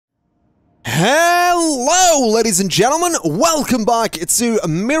Hello, ladies and gentlemen. Welcome back to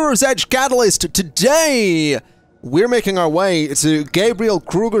Mirror's Edge Catalyst. Today, we're making our way to Gabriel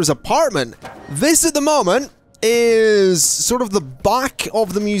Kruger's apartment. This, at the moment, is sort of the back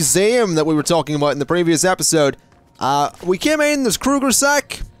of the museum that we were talking about in the previous episode. We came in, there's Kruger's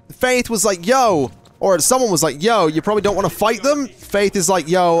sec. Faith was like, yo, or someone was like, yo, you probably don't want to fight them. Faith is like,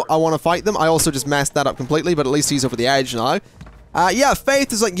 yo, I want to fight them. I also just messed that up completely, but at least he's over the edge now. Yeah,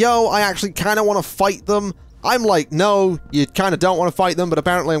 Faith is like, yo, I actually kind of want to fight them. I'm like, no, you kind of don't want to fight them, but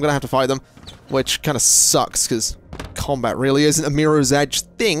apparently I'm going to have to fight them, which kind of sucks, because combat really isn't a Mirror's Edge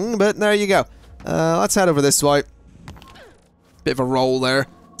thing, but there you go. Let's head over this way. Bit of a roll there.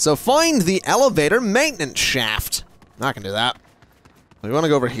 So find the elevator maintenance shaft. I can do that. We want to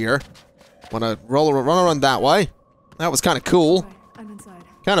go over here. Want to run around that way. That was kind of cool. I'm inside.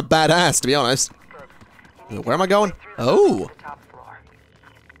 Kind of badass, to be honest. Where am I going? Oh!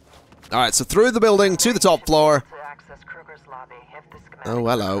 Alright, so through the building to the top floor. Oh,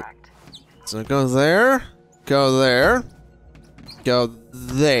 hello. So go there. Go there. Go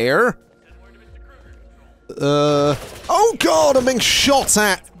there. Oh god, I'm being shot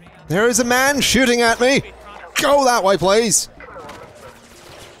at! There is a man shooting at me! Go that way, please!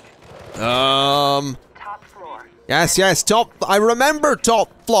 Yes, top. I remember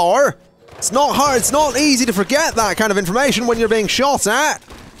top floor. It's not hard, it's not easy to forget that kind of information when you're being shot at.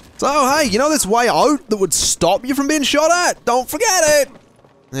 So, hey, you know this way out that would stop you from being shot at? Don't forget it!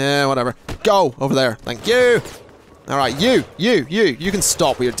 Yeah, whatever. Go, over there. Thank you! Alright, you can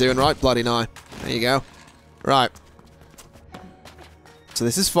stop what you're doing right bloody now. There you go. Right. So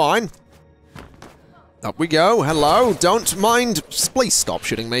this is fine. Up we go. Hello, don't mind. Please stop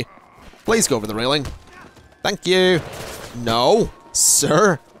shooting me. Please go over the railing. Thank you. No.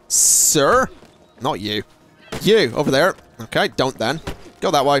 Sir. Sir. Not you. You, over there. Okay, don't then.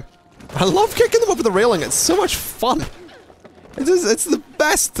 Go that way. I love kicking them over the railing. It's so much fun. It's the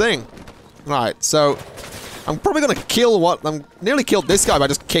best thing. Right, so I'm probably gonna kill I'm nearly killed this guy by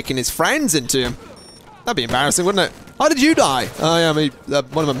just kicking his friends into him. That'd be embarrassing, wouldn't it? How did you die? Oh yeah,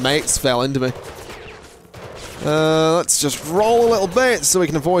 one of my mates fell into me. Let's just roll a little bit so we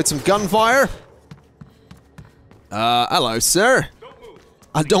can avoid some gunfire. Hello, sir.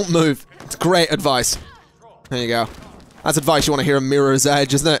 Don't move. It's great advice. There you go. That's advice you want to hear in Mirror's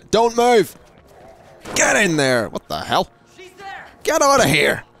Edge, isn't it? Don't move! Get in there! What the hell? Get out of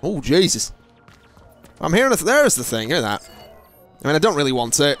here! Oh, Jesus. I'm hearing it. There's the thing. Hear that? I mean, I don't really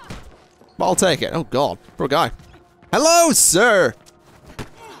want it, but I'll take it. Oh, God. Poor guy. Hello, sir!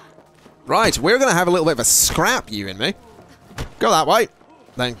 Right, we're going to have a little bit of a scrap, you and me. Go that way.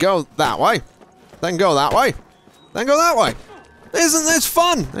 Then go that way. Then go that way. Then go that way. Isn't this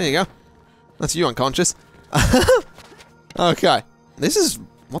fun? There you go. That's you unconscious. Okay. This is...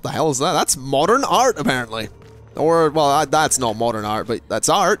 What the hell is that? That's modern art, apparently. Or, well, that's not modern art, but that's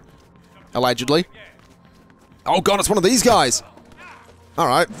art. Allegedly. Oh god, it's one of these guys!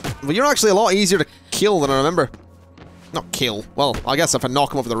 Alright. Well, you're actually a lot easier to kill than I remember. Not kill. Well, I guess if I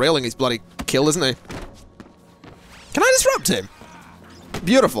knock him over the railing, he's bloody killed, isn't he? Can I disrupt him?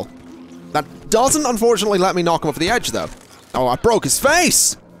 Beautiful. That doesn't, unfortunately, let me knock him off the edge, though. Oh, I broke his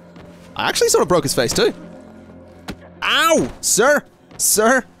face! I actually sort of broke his face, too. Ow! Sir!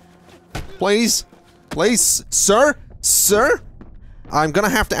 Sir! Please? Please? Sir? Sir? I'm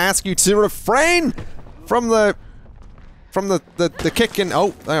gonna have to ask you to refrain from the kicking.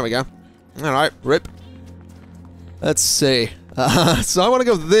 Oh, there we go. Alright, rip. Let's see. So I want to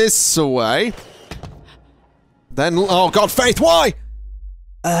go this way. Then, oh god, Faith, why?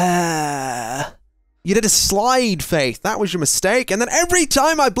 You did a slide, Faith. That was your mistake. And then every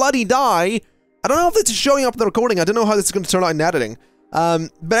time I bloody die, I don't know if this is showing up in the recording. I don't know how this is going to turn out in editing.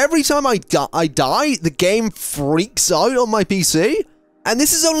 But every time I die, the game freaks out on my PC. And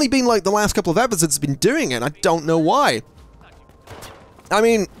this has only been like the last couple of episodes it's been doing it. I don't know why. I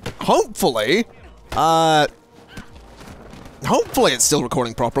mean, hopefully it's still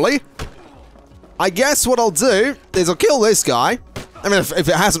recording properly. I guess what I'll do is I'll kill this guy. I mean, if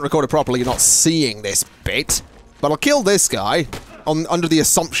it hasn't recorded properly, you're not seeing this bit. But I'll kill this guy under the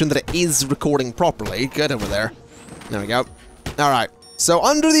assumption that it is recording properly. Get over there. There we go. Alright. So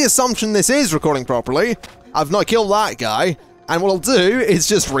under the assumption this is recording properly, I've not killed that guy. And what I'll do is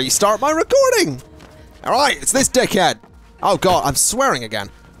just restart my recording. Alright, it's this dickhead. Oh god, I'm swearing again.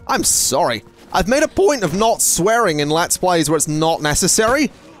 I'm sorry. I've made a point of not swearing in Let's Plays where it's not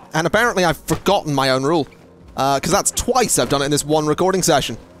necessary. And apparently I've forgotten my own rule. Because that's twice I've done it in this one recording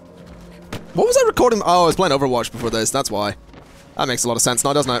session. What was I recording? Oh, I was playing Overwatch before this, that's why. That makes a lot of sense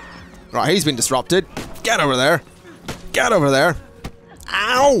now, doesn't it? Right, he's been disrupted. Get over there. Get over there.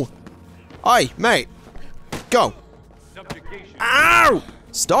 Ow! Oi, mate. Go. Ow!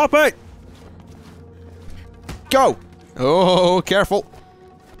 Stop it! Go! Oh, careful.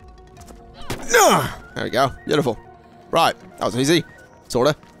 There we go. Beautiful. Right. That was easy.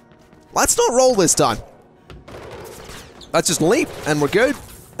 Sorta. Let's not roll this time. Let's just leap, and we're good.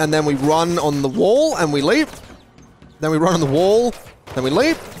 And then we run on the wall, and we leap. Then we run on the wall, then we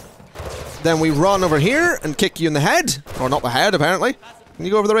leap. Then we run over here and kick you in the head. Or not the head, apparently. Can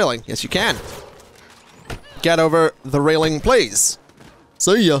you go over the railing? Yes, you can. Get over the railing, please.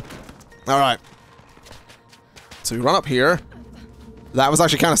 See ya. Alright. So we run up here. That was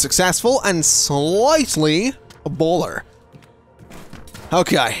actually kind of successful and slightly a baller.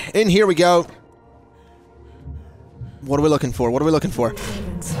 Okay, in here we go. What are we looking for? What are we looking for?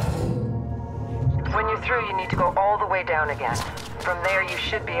 When you're through, you need to go all the way down again. From there, you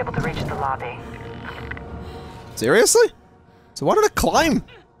should be able to reach the lobby. Seriously? So why did I climb?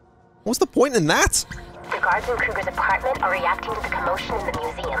 What's the point in that? The guards in Kruger's apartment are reacting to the commotion in the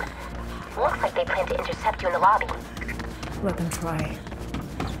museum. Looks like they plan to intercept you in the lobby. Let them try.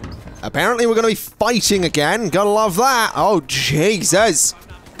 Apparently we're going to be fighting again. Gotta love that. Oh, Jesus.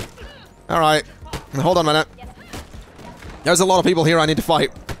 Alright. Hold on a minute. There's a lot of people here I need to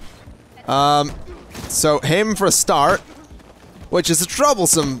fight. So him for a start. Which is a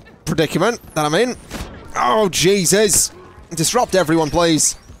troublesome predicament that I'm in. Oh, Jesus. Disrupt everyone,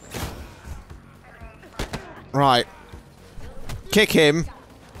 please. Right. Kick him.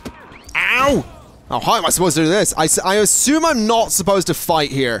 Ow! Oh, how am I supposed to do this? I assume I'm not supposed to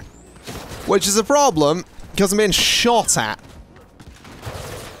fight here. Which is a problem, because I'm being shot at.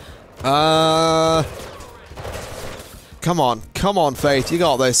 Come on. Come on, Faith. You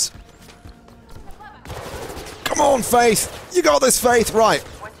got this. Come on, Faith. You got this, Faith. Right.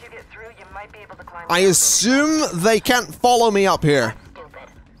 Once you get through, you might be able to climb. I assume they can't follow me up here. Stupid.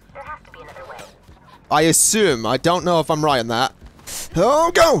 There has to be another way. I assume. I don't know if I'm right on that.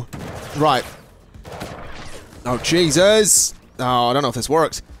 Oh, go! Right. Oh, Jesus. Oh, I don't know if this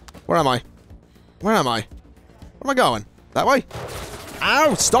works. Where am I? Where am I? Where am I going? That way?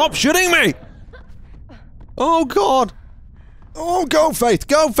 Ow! Stop shooting me! Oh, God. Oh, go, Faith.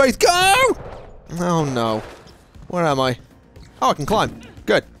 Go, Faith. Go! Oh, no. Where am I? Oh, I can climb.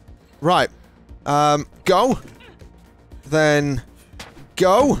 Good. Right. Go. Then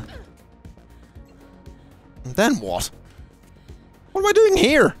go. And then what? What am I doing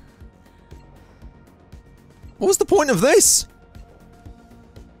here? What was the point of this?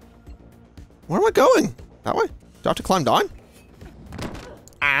 Where am I going? That way? Do I have to climb down?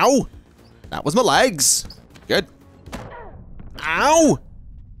 Ow! That was my legs. Good. Ow!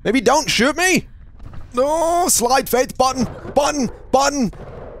 Maybe don't shoot me! No! Slide, Faith! Button! Button! Button!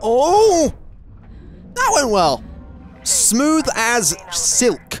 Oh! That went well! Smooth as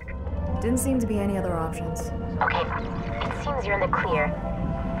silk. Didn't seem to be any other options. Okay, it seems you're in the clear.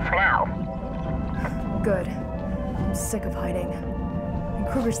 For now. Good. I'm sick of hiding. And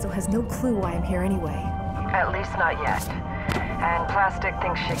Kruger still has no clue why I'm here anyway. At least not yet. And Plastic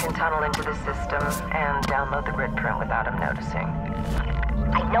thinks she can tunnel into the system and download the grid print without him noticing.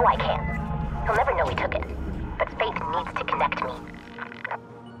 I know I can. He'll never know we took it. But Faith needs to connect me.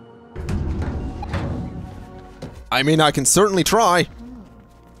 I mean, I can certainly try.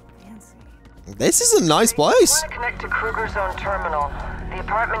 Fancy. This is a nice place. You want to connect to Kruger's own terminal. The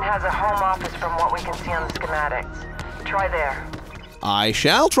apartment has a home office from what we can see on the schematics. Try there. I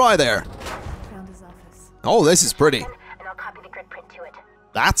shall try there. Found his office. Oh, this is pretty. And I'll copy the grid print to it.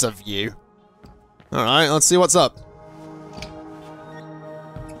 That's a view. Alright, let's see what's up.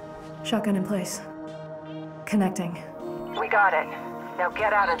 Shotgun in place. Connecting. We got it. Now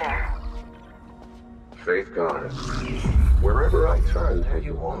get out of there. Faith Goddess, wherever I turn, there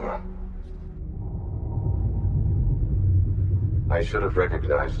you are. I should have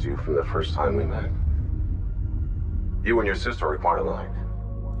recognized you from the first time we met. You and your sister are quite alike.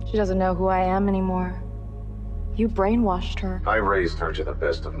 She doesn't know who I am anymore. You brainwashed her. I raised her to the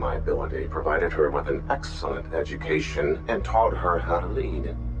best of my ability, provided her with an excellent education, and taught her how to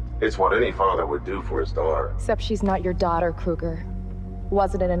lead. It's what any father would do for his daughter. Except she's not your daughter, Kruger.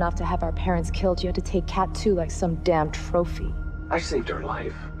 Wasn't it enough to have our parents killed? You had to take Cat too like some damn trophy. I saved her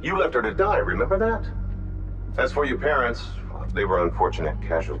life. You left her to die, remember that? As for your parents, they were unfortunate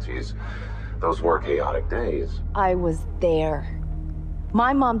casualties. Those were chaotic days. I was there.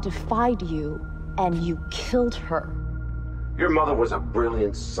 My mom defied you, and you killed her. Your mother was a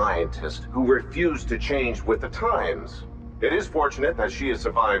brilliant scientist who refused to change with the times. It is fortunate that she is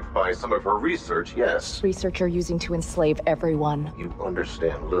survived by some of her research, yes. Research you're using to enslave everyone. You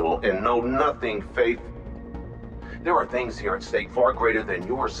understand little and know nothing, Faith. There are things here at stake far greater than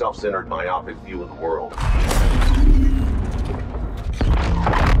your self-centered, myopic view of the world.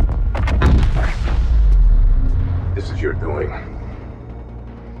 This is your doing.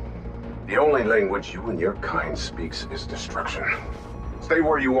 The only language you and your kind speaks is destruction. Stay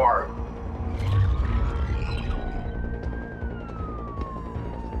where you are.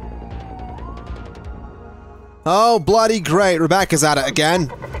 Oh, bloody great. Rebecca's at it again.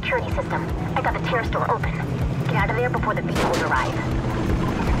 The security system. I got the terrace door open. Get out of there before the vehicles arrive.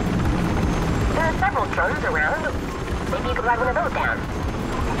 There are several drones around. Maybe you could ride one of those down.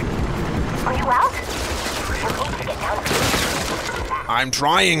 Are you out? I need to get down. I'm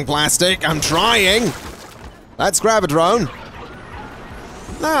trying, Plastic. I'm trying. Let's grab a drone.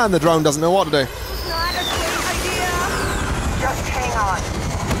 Ah, and the drone doesn't know what to do. Not a great idea. Just hang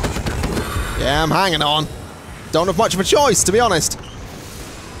on. Yeah, I'm hanging on. Don't have much of a choice, to be honest.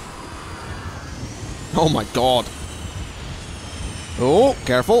 Oh my god. Oh,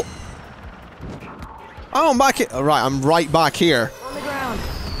 careful. Oh, I'm back here. Oh, right, I'm right back here. On the ground.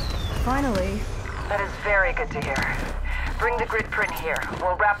 Finally. That is very good to hear. Bring the grid print here.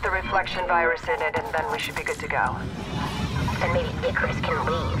 We'll wrap the reflection virus in it, and then we should be good to go. Then maybe Icarus can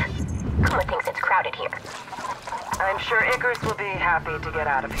leave. Kuma thinks it's crowded here. I'm sure Icarus will be happy to get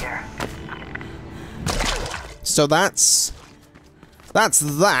out of here. So that's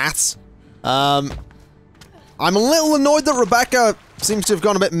that. I'm a little annoyed that Rebecca seems to have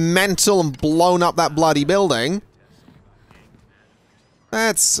gone a bit mental and blown up that bloody building.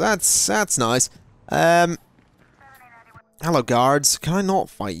 That's nice. Hello guards. Can I not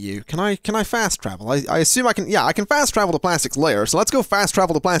fight you? Can I fast travel? I assume I can. Yeah, I can fast travel to Plastic's lair. So let's go fast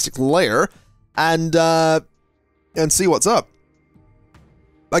travel to Plastic's lair and see what's up.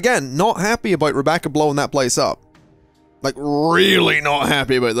 Again, not happy about Rebecca blowing that place up. Like, really not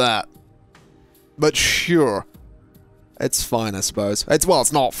happy about that. But sure. It's fine, I suppose. Well,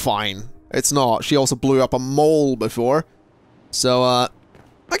 it's not fine. It's not. She also blew up a mole before. So, I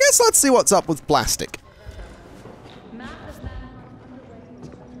guess let's see what's up with Plastic.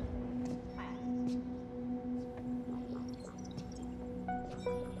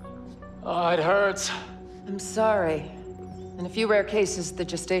 Oh, it hurts. I'm sorry. In a few rare cases, the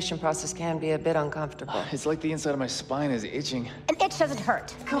gestation process can be a bit uncomfortable. It's like the inside of my spine is itching. An itch doesn't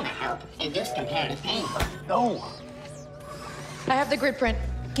hurt. Kuma help induce comparative pain. No! I have the grid print.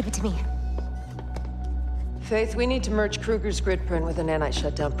 Give it to me. Faith, we need to merge Kruger's grid print with an nanite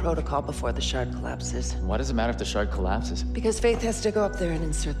shutdown protocol before the shard collapses. Why does it matter if the shard collapses? Because Faith has to go up there and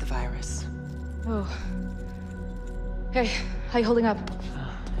insert the virus. Oh. Hey, how you holding up?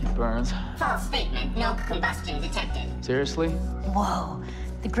 It burns. False statement. No combustion detected. Seriously? Whoa.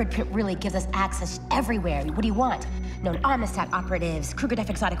 The grid print really gives us access everywhere. What do you want? Known Amistad operatives, Kruger Def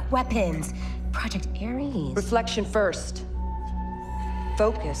exotic weapons, Project Ares. Reflection first.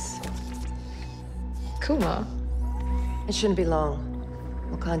 Focus. Kuma. It shouldn't be long.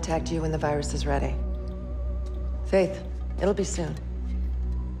 We'll contact you when the virus is ready. Faith, it'll be soon.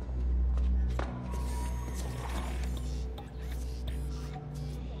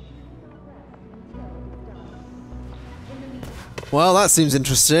 Well, that seems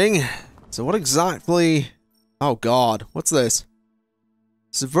interesting. So what exactly... Oh god, what's this?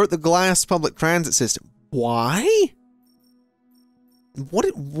 Subvert the glass public transit system. Why?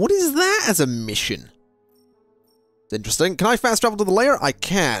 What is that as a mission? It's interesting. Can I fast travel to the lair? I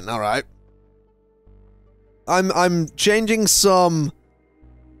can, alright. I'm changing some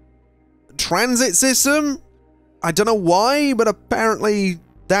transit system. I don't know why, but apparently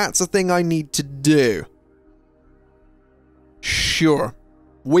that's a thing I need to do. Sure.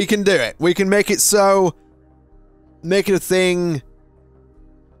 We can do it. We can make it so... Make it a thing...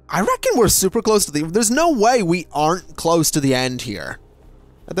 I reckon we're super close to the... There's no way we aren't close to the end here.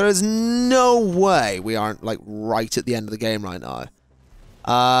 There is no way we aren't, like, right at the end of the game right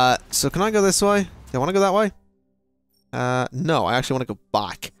now. So can I go this way? Do I want to go that way? No, I actually want to go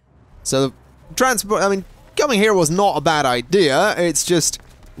back. So, transport... I mean, coming here was not a bad idea. It's just,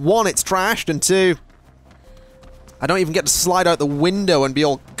 one, it's trashed, and two... I don't even get to slide out the window and be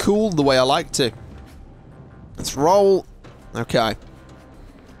all cool the way I like to. Let's roll. Okay.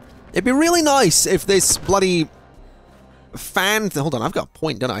 It'd be really nice if this bloody fan... Hold on, I've got a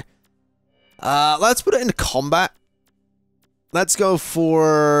point, don't I? Let's put it into combat. Let's go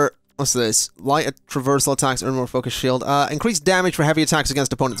for... What's this? Light traversal attacks, earn more focus shield. Increase damage for heavy attacks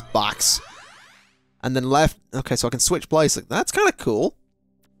against opponents' backs. And then left... Okay, so I can switch places. That's kind of cool.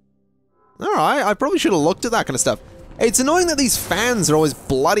 Alright, I probably should have looked at that kind of stuff. It's annoying that these fans are always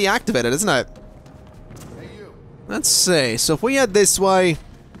bloody activated, isn't it? Let's see. So if we head this way,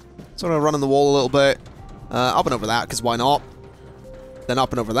 sort of running the wall a little bit. Up and over that, because why not? Then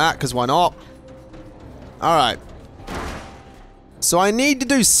up and over that, because why not? Alright. So I need to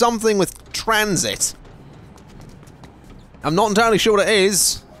do something with transit. I'm not entirely sure what it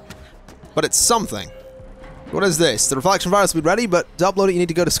is, but it's something. What is this? The reflection virus will be ready, but to upload it you need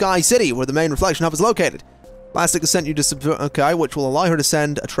to go to Sky City, where the main reflection hub is located. Plastic has sent you to okay, which will allow her to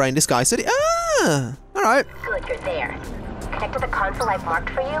send a train to Sky City. Ah! Alright. Good, you're there. Connect to the console I've marked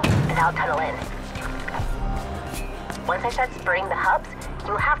for you, and I'll tunnel in. Once I start spurring the hubs,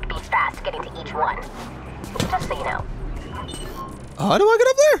 you'll have to be fast getting to each one. Just so you know. How do I get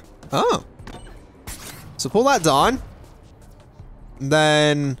up there? Oh. So pull that down.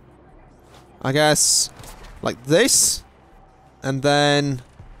 Then, I guess, like this. And then,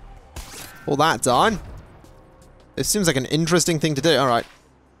 pull that down. It seems like an interesting thing to do. Alright.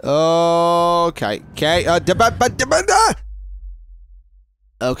 Okay. Okay.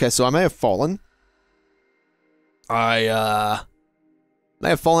 Okay, so I may have fallen. I may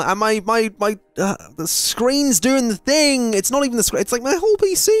have fallen, and the screen's doing the thing. It's not even the screen. It's like my whole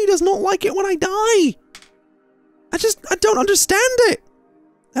PC does not like it when I die. I don't understand it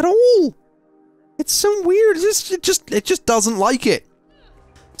at all. It's so weird. It just doesn't like it.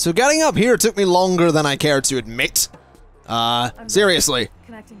 So getting up here took me longer than I care to admit. Seriously.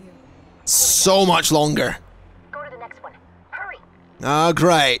 Connecting you. So much longer. Go to the next one. Hurry. Oh,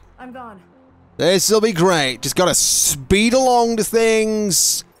 great. I'm gone. This'll be great. Just gotta speed along to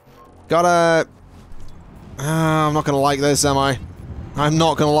things. Gotta... I'm not gonna like this, am I? I'm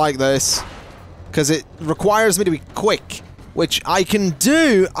not gonna like this. Because it requires me to be quick. Which I can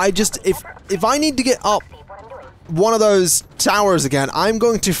do, I just... If I need to get up one of those towers again, I'm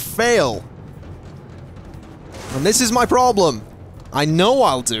going to fail. And this is my problem. I know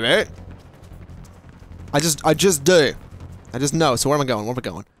I'll do it. I just do. I just know. So where am I going? Where am I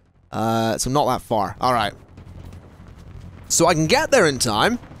going? So not that far. Alright. So I can get there in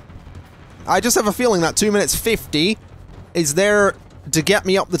time. I just have a feeling that 2 minutes 50 is there to get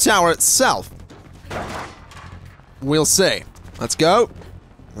me up the tower itself. We'll see. Let's go.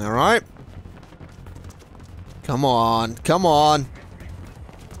 Alright. Come on. Come on.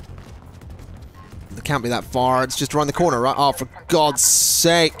 It can't be that far. It's just around the corner, right? Oh, for God's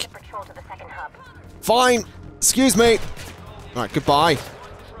sake. Fine. Excuse me. Alright, goodbye.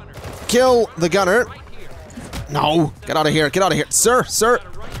 Kill the gunner. No. Get out of here. Get out of here. Sir. Sir.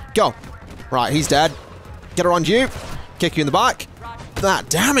 Go. Right, he's dead. Get around you. Kick you in the back. That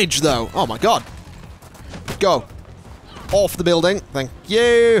damage, though. Oh, my God. Go. Off the building. Thank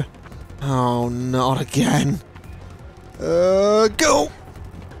you. Oh, not again. Go.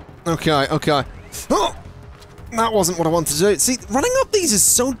 Okay, okay. Oh, that wasn't what I wanted to do. See, running up these is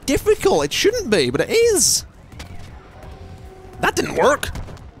so difficult. It shouldn't be, but it is. That didn't work.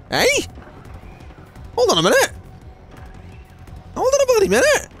 Hey? Hold on a minute. Hold on a bloody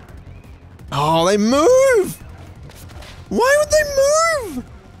minute. Oh, they move. Why would they move?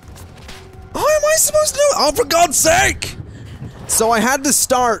 How am I supposed to do it? Oh, for God's sake. So I had to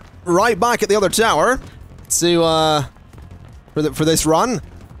start right back at the other tower to, for this run.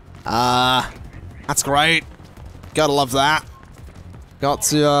 That's great. Gotta love that. Got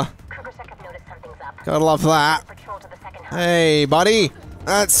to, gotta love that. Hey, buddy.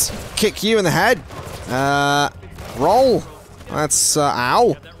 Let's kick you in the head. Roll. That's,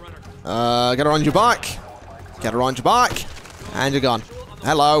 ow. Get around your back. Get around your back. And you're gone.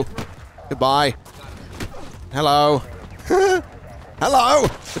 Hello. Goodbye. Hello. Hello.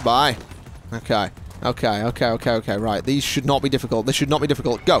 Goodbye. Okay. Okay, okay, okay, okay. Right. These should not be difficult. This should not be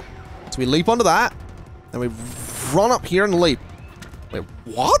difficult. Go. So we leap onto that. Then we run up here and leap. Wait,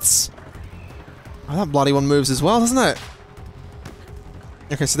 what? Oh, that bloody one moves as well, doesn't it?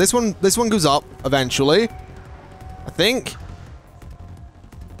 Okay, so this one goes up eventually. I think.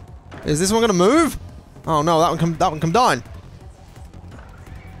 Is this one gonna move? Oh no, that one come down.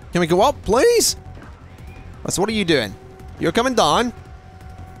 Can we go up, please? So what are you doing? You're coming down.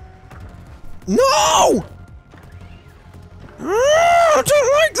 No! I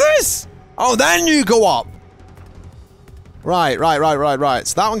don't like this! Oh, then you go up. Right.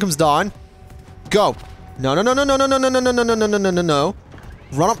 So that one comes down. Go. No.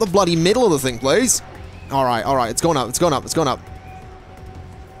 Run up the bloody middle of the thing, please. Alright. It's going up.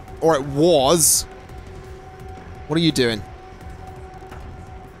 Or it was. What are you doing?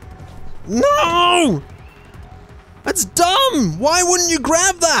 No! That's dumb! Why wouldn't you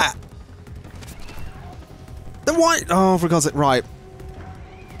grab that? Then why? Oh, for God's sake. Right.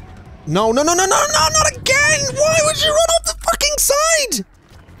 No, not again! Why would you run up the fucking side?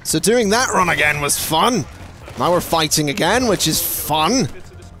 So doing that run again was fun. Now we're fighting again, which is fun.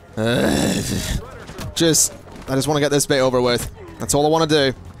 Just just want to get this bit over with. That's all I want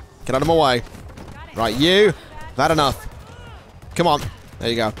to do. Get out of my way. Right, you. That enough. Come on. There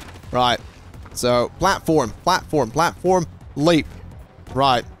you go. Right. So, platform, leap.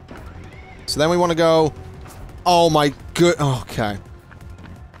 Right. So then we want to go... Oh my good... Okay.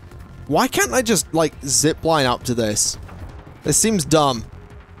 Why can't I just, like, zip line up to this? This seems dumb.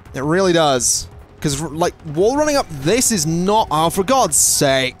 It really does. Because, like, wall running up this is not... Oh, for God's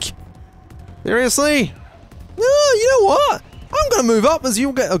sake. Seriously? No, you know what? I'm gonna move up as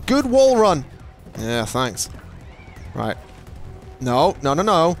you'll get a good wall run. Yeah, thanks. Right. No.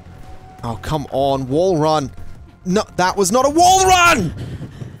 Oh, come on, wall run. No, that was not a wall run!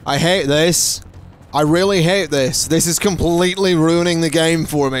 I hate this. I really hate this. This is completely ruining the game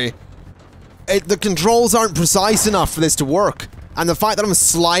for me. The controls aren't precise enough for this to work. And the fact that I'm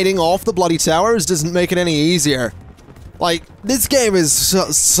sliding off the bloody towers doesn't make it any easier. Like, this game is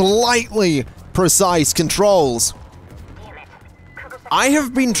slightly precise controls. I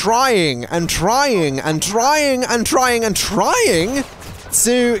have been trying and trying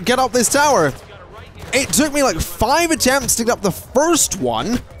to get up this tower. It took me like 5 attempts to get up the first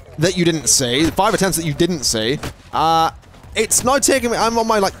one that you didn't see. 5 attempts that you didn't see. It's now taking me... I'm on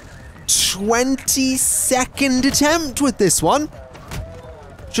my like 22nd attempt with this one.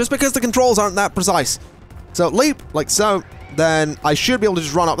 Just because the controls aren't that precise. So leap, like so, then I should be able to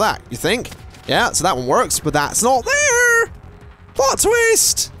just run up that, you think? Yeah, so that one works, but that's not there! Plot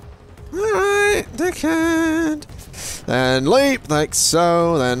twist! Alright, dickhead. Then leap, like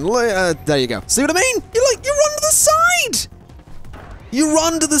so, then there you go. See what I mean? You run to the side! You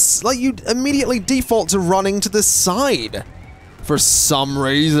run to the, like, you immediately default to running to the side. For some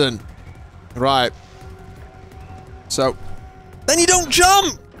reason. Right. So, then you don't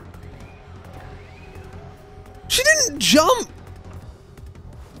jump! She didn't jump!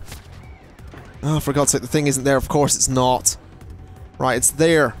 Oh, for God's sake, the thing isn't there. Of course it's not. Right, it's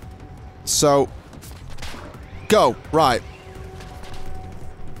there. So, go. Right.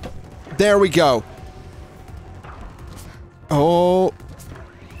 There we go. Oh.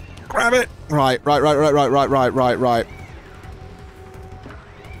 Grab it. Right. Right.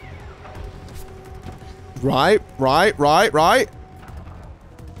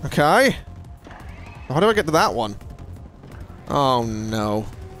 Okay. How do I get to that one? Oh, no.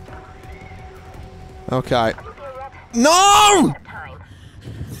 Okay. No!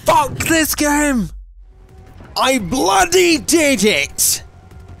 Fuck this game! I bloody did it!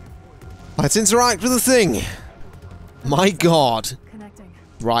 Let's interact with the thing. My God. Connecting.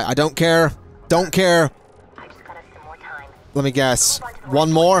 Right, I don't care. Don't care. Let me guess.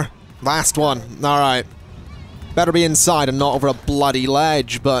 One more? Last one. Alright. Better be inside and not over a bloody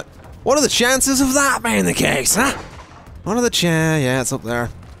ledge, but... What are the chances of that being the case, huh? What are the yeah, it's up there.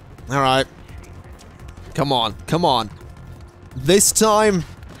 Alright. Come on, come on. This time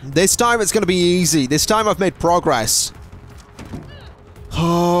it's gonna be easy. This time I've made progress.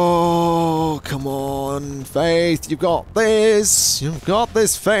 Oh, come on, Faith. You've got this. You've got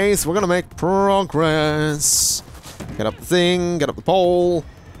this, Faith. We're gonna make progress. Get up the thing, get up the pole.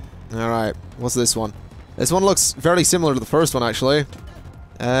 Alright, what's this one? This one looks very similar to the first one, actually.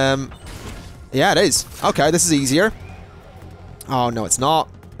 Yeah, it is. Okay, this is easier. Oh, no, it's not.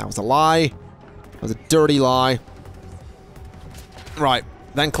 That was a lie. That was a dirty lie. Right,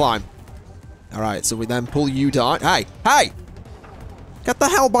 then climb. Alright, so we then pull you down. Hey! Hey! Get the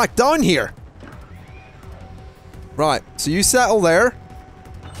hell back down here! Right, so you settle there.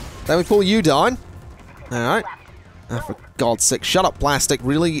 Then we pull you down. Alright. Oh, for God's sake, shut up, plastic.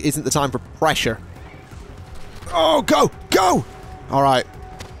 Really isn't the time for pressure. Oh, go! Go! Alright.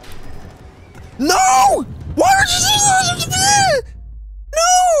 No! Why would you do that?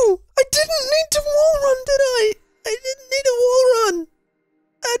 No! I didn't need to wall run, did I? I didn't need a wall run.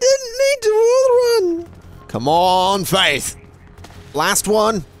 I didn't need to wall run. Come on, Faith. Last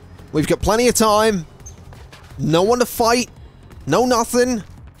one. We've got plenty of time. No one to fight. No nothing.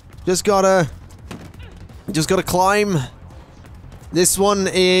 Just gotta climb. This one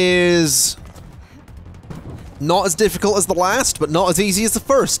is not as difficult as the last, but not as easy as the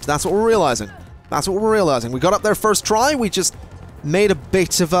first. That's what we're realizing. That's what we're realizing. We got up there first try. We just made a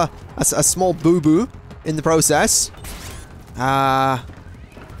bit of a small boo-boo in the process. But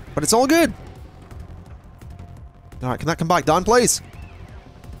it's all good. Alright, can that come back down, please?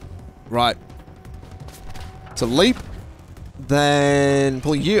 Right. So leap. Then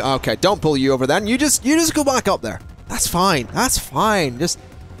pull you. Okay, don't pull you over then. You just go back up there. That's fine. That's fine.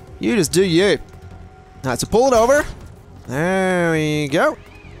 You just do you. Alright, so pull it over. There we go.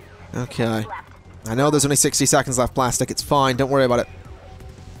 Okay. I know there's only 60 seconds left, plastic. It's fine. Don't worry about it.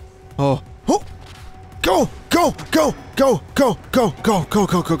 Oh. Oh. Go! Go! Go! Go! Go! Go! Go! Go!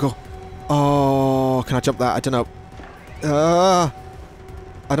 Go! Go! Go! Oh, can I jump that? I don't know.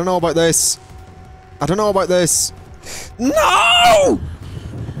 I don't know about this. I don't know about this. No!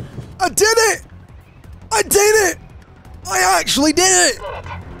 I did it! I did it! I actually did it!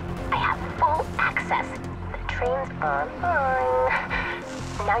 I have full access. The train's online.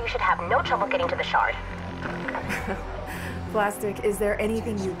 Now you should have no trouble getting to the shard. Plastic, is there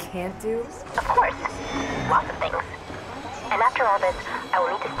anything you can't do? Of course. Lots of things. And after all this, I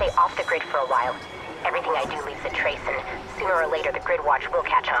will need to stay off the grid for a while. Everything I do leaves a trace, and sooner or later the grid watch will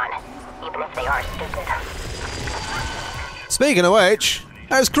catch on. Even if they are stupid. Speaking of which,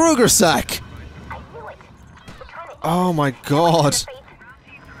 there's Kruger's sack. I knew it. Oh my god.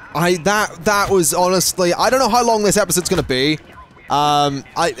 That was honestly, I don't know how long this episode's gonna be.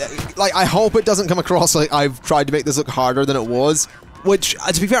 I hope it doesn't come across like I've tried to make this look harder than it was, which,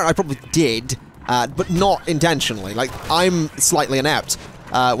 to be fair, I probably did, but not intentionally. Like, I'm slightly inept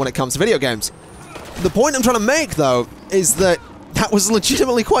when it comes to video games. The point I'm trying to make, though, is that was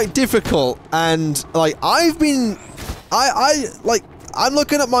legitimately quite difficult, and, like, I'm looking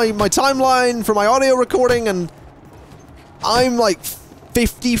at my timeline for my audio recording, and I'm, like,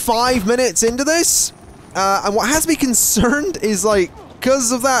 55 minutes into this. And what has me concerned is, like,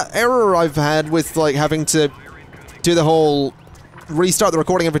 because of that error I've had with, like, having to do the whole restart the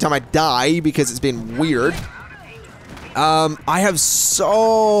recording every time I die because it's been weird. I have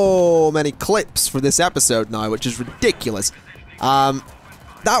so many clips for this episode now, which is ridiculous.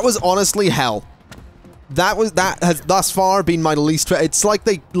 That was honestly hell. That has thus far been my least. It's like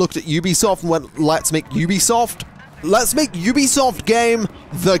they looked at Ubisoft and went, let's make Ubisoft game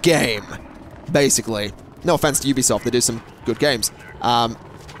the game. Basically. No offense to Ubisoft, they do some good games. But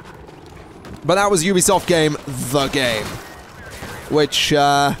that was Ubisoft game, the game. Which,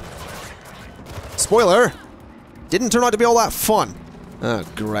 spoiler, didn't turn out to be all that fun. Oh,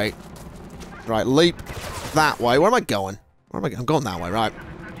 great. Right, leap that way. Where am I going? Where am I going? I'm going that way, right.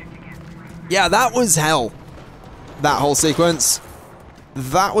 Yeah, that was hell. That whole sequence.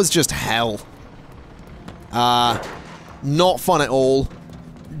 That was just hell. Not fun at all.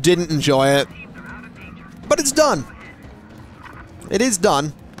 Didn't enjoy it. But it's done. It is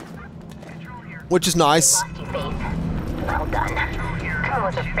done. Which is nice. Lost you, Faith. Well done. I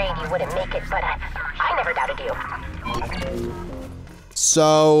was afraid you wouldn't make it, but I never doubted you.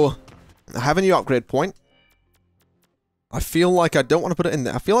 So, I have a new upgrade point. I feel like I don't want to put it in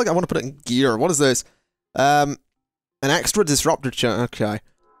there. I feel like I want to put it in gear. What is this? An extra disruptor okay.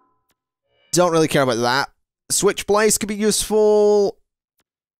 Don't really care about that. Switchblades could be useful.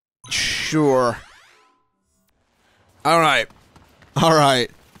 Sure. Alright.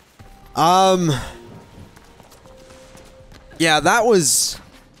 Alright. Yeah, that was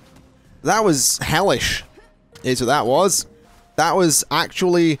hellish. Is what that was. That was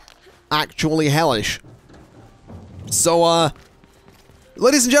actually hellish. So,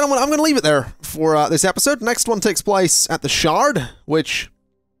 ladies and gentlemen, I'm going to leave it there for this episode. Next one takes place at the Shard, which,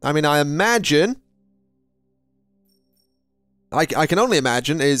 I mean, I imagine... I can only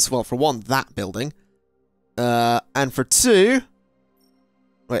imagine is, well, for one, that building. And for two...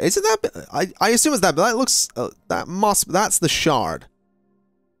 Wait, is it that? I assume it's that, but that looks... that's the Shard.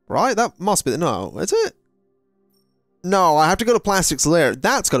 Right? That must be... No, is it? No, I have to go to Plastic's Lair.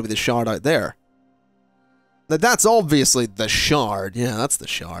 That's got to be the Shard out there. That's obviously the Shard. Yeah, that's the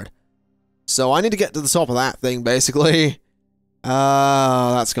Shard. So I need to get to the top of that thing, basically.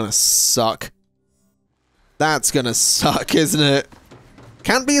 That's gonna suck. That's gonna suck, isn't it?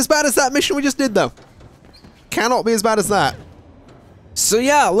 Can't be as bad as that mission we just did, though. Cannot be as bad as that. So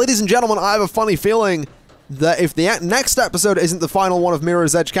yeah, ladies and gentlemen, I have a funny feeling that if the next episode isn't the final one of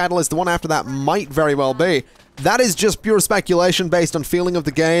Mirror's Edge Catalyst, the one after that might very well be. That is just pure speculation based on feeling of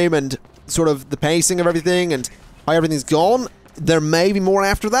the game and sort of the pacing of everything and how everything's gone. There may be more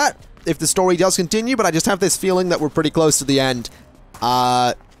after that if the story does continue, but I just have this feeling that we're pretty close to the end.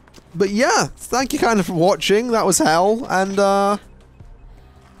 But yeah, thank you kind of for watching. That was hell, and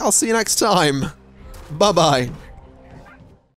I'll see you next time. Bye-bye.